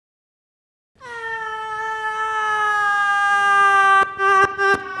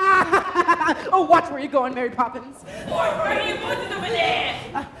you going, Mary Poppins? Boy, where are you going to do with it?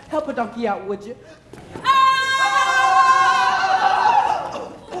 Help a donkey out, would you?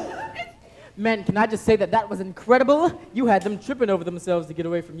 Men, can I just say that was incredible? You had them tripping over themselves to get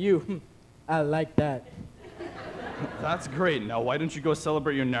away from you. I like that. That's great. Now, why don't you go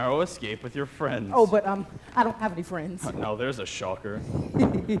celebrate your narrow escape with your friends? Oh, but, I don't have any friends. Now, there's a shocker.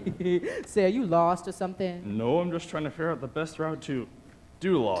 Say, are you lost or something? No, I'm just trying to figure out the best route to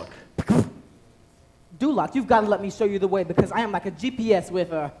Duloc. Duloc, you've got to let me show you the way because I am like a GPS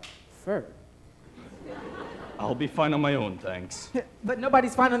with a fur. I'll be fine on my own, thanks. But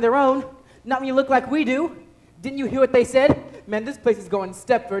nobody's fine on their own. Not when you look like we do. Didn't you hear what they said? Man, this place is going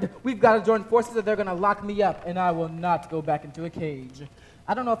Stepford. We've got to join forces or they're going to lock me up, and I will not go back into a cage.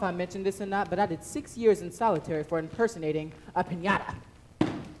 I don't know if I mentioned this or not, but I did 6 years in solitary for impersonating a piñata.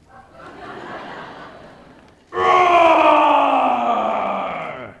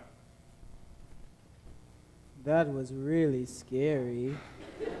 That was really scary.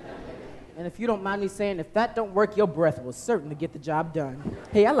 And if you don't mind me saying, if that don't work, your breath will certainly get the job done.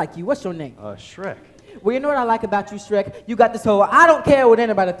 Hey, I like you. What's your name? Shrek. Well, you know what I like about you, Shrek? You got this whole, I don't care what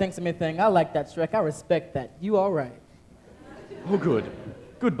anybody thinks of me thing. I like that, Shrek. I respect that. You all right. Oh, good.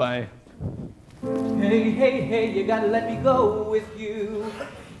 Goodbye. Hey, hey, hey, you gotta let me go with you.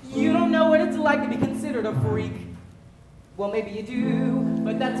 You don't know what it's like to be considered a freak. Well, maybe you do,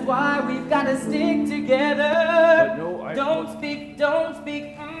 but that's why we've gotta stick together. But no, Don't speak, don't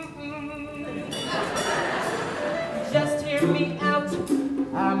speak. Just hear me out.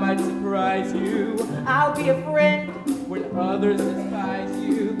 I might surprise you. I'll be a friend when others despise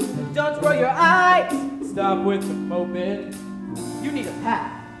you. Don't roll your eyes. Stop with the moping. You need a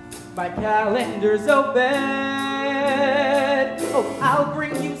pad. My calendar's open. Oh, I'll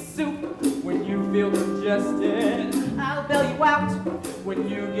bring you soup when you feel congested. I'll bail you out when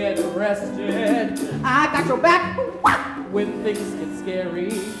you get arrested. I got your back when things get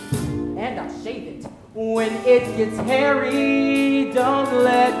scary. And I'll shave it when it gets hairy. Don't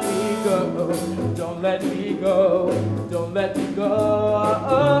let me go. Don't let me go. Don't let me go.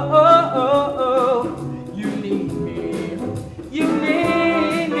 Oh, oh, oh, oh. You need me. You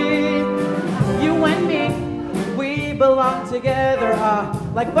need me. You and me. We belong together.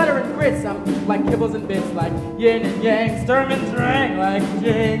 Like butter and grits. Like kibbles and bits. Like yin and yang. Sturm and drang. Like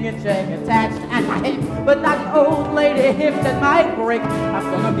jing and chang. Attached at my hip. But not an old lady hip that might break. I'm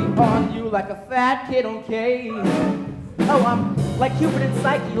gonna be on you like a fat kid on cake. Oh, like Cupid and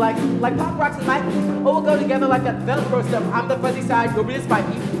Psyche, like Pop Rocks and Nike. Oh, we'll go together like that Velcro stuff. I'm the fuzzy side, you'll be the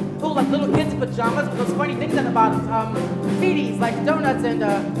spiky. Oh, like little kids in pajamas with those funny things at the bottom. Feeties like donuts and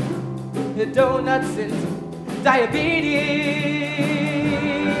diabetes.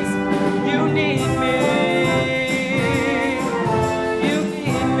 You need me. You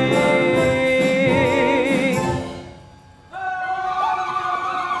need me.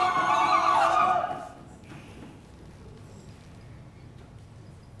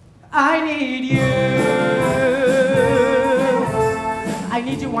 I need you. I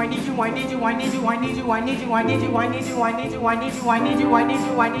need you, I need you, I need you, I need you, I need you, I need you, I need you, I need you, I need you, I need you, I need you, I need you,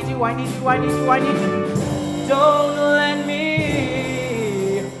 I need you, I need you, I need you, I need you. Don't let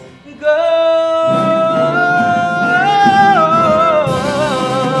me go.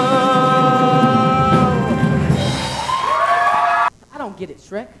 I don't get it,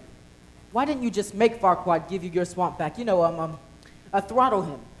 Shrek. Why didn't you just make Farquaad give you your swamp back? You know, throttle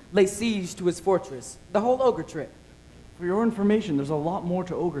him. Lay siege to his fortress. The whole ogre trip. For your information, there's a lot more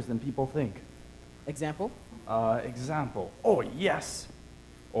to ogres than people think. Example? Example. Oh, yes.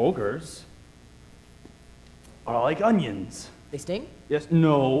 Ogres are like onions. They sting? Yes.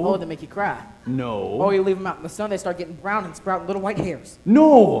 No. Oh, they make you cry. No. Oh, you leave them out in the sun, they start getting brown and sprout little white hairs.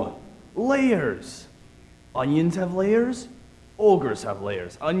 No. Layers. Onions have layers. Ogres have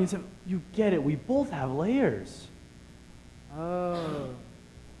layers. Onions have... You get it. We both have layers. Oh.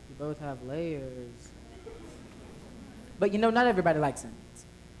 You both have layers. But you know, not everybody likes onions.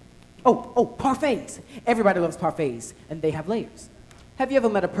 Oh, parfaits. Everybody loves parfaits, and they have layers. Have you ever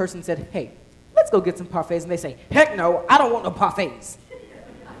met a person and said, hey, let's go get some parfaits, and they say, heck no, I don't want no parfaits.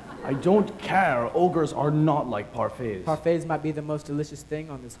 I don't care. Ogres are not like parfaits. Parfaits might be the most delicious thing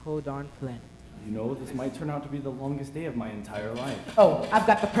on this whole darn planet. You know, this might turn out to be the longest day of my entire life. Oh, I've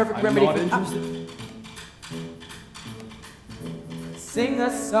got the perfect remedy I'm for... not interested. Sing a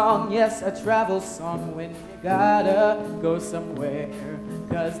song, yes, a travel song when you gotta go somewhere,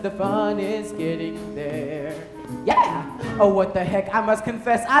 'cause the fun is getting there. Yeah! Oh, what the heck, I must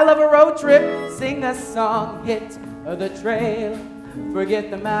confess, I love a road trip. Sing a song, hit the trail. Forget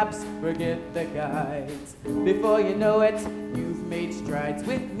the maps, forget the guides. Before you know it, you've made strides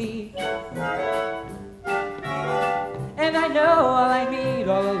with me. And I know all I need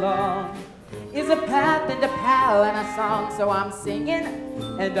all along is a path and a pal and a song. So I'm singing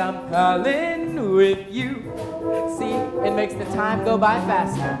and I'm calling with you. See, it makes the time go by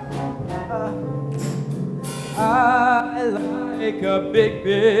faster. I like a big,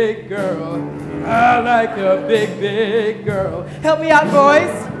 big girl. I like a big, big girl. Help me out,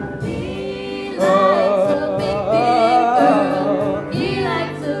 boys. He likes a big, big girl. He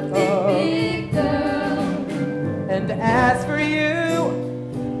likes a big, big girl. And as for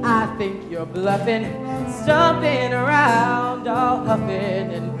you, I think you're bluffing, stomping around, all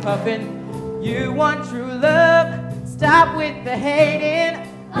huffing and puffing. You want true love? Stop with the hating.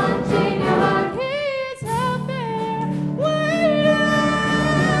 Unchain your heart, he's out there waiting.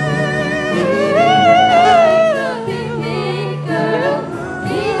 He likes a big, big girl.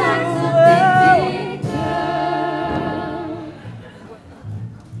 He likes a big, big girl.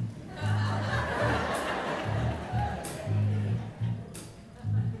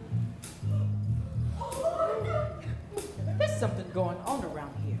 There's something going on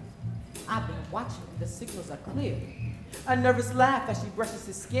around here. I've been watching, the signals are clear. A nervous laugh as she brushes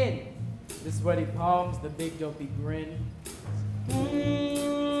his skin. The sweaty palms, the big dopey grin.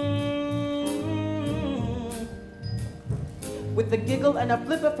 With a giggle and a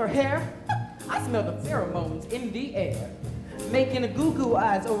flip of her hair, I smell the pheromones in the air. Making a goo-goo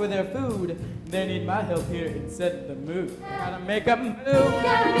eyes over their food. They need my help here in setting the mood. Gotta make a move.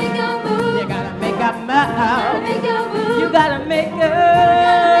 Gotta make a move. You gotta make a move. Gotta make a move. You gotta make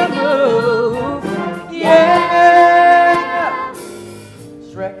a move. Yeah!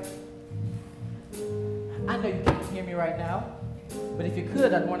 Shrek, I know you can't hear me right now, but if you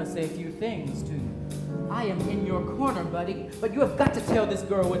could, I'd want to say a few things to you. I am in your corner, buddy, but you have got to tell this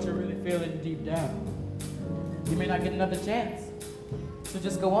girl what you're really feeling deep down. You may not get another chance, so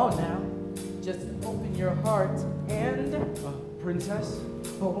just go on now. Just open your heart and... Princess?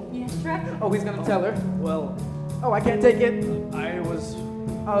 Oh, yeah, Shrek. Oh, he's gonna tell her. Well, Oh, I can't take it. I was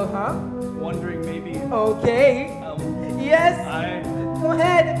Uh-huh. wondering maybe, Okay. Yes. Go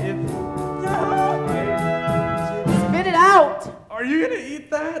ahead. if Spit it out. Are you gonna eat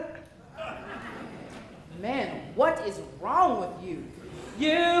that? Man, what is wrong with you?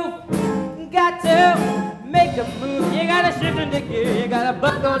 You've got to make a move. You gotta shift into gear. You gotta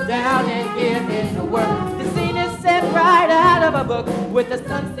buckle down and get into work. The scene is set right out of a book with the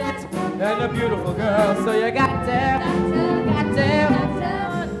sunset and a beautiful girl. So you got to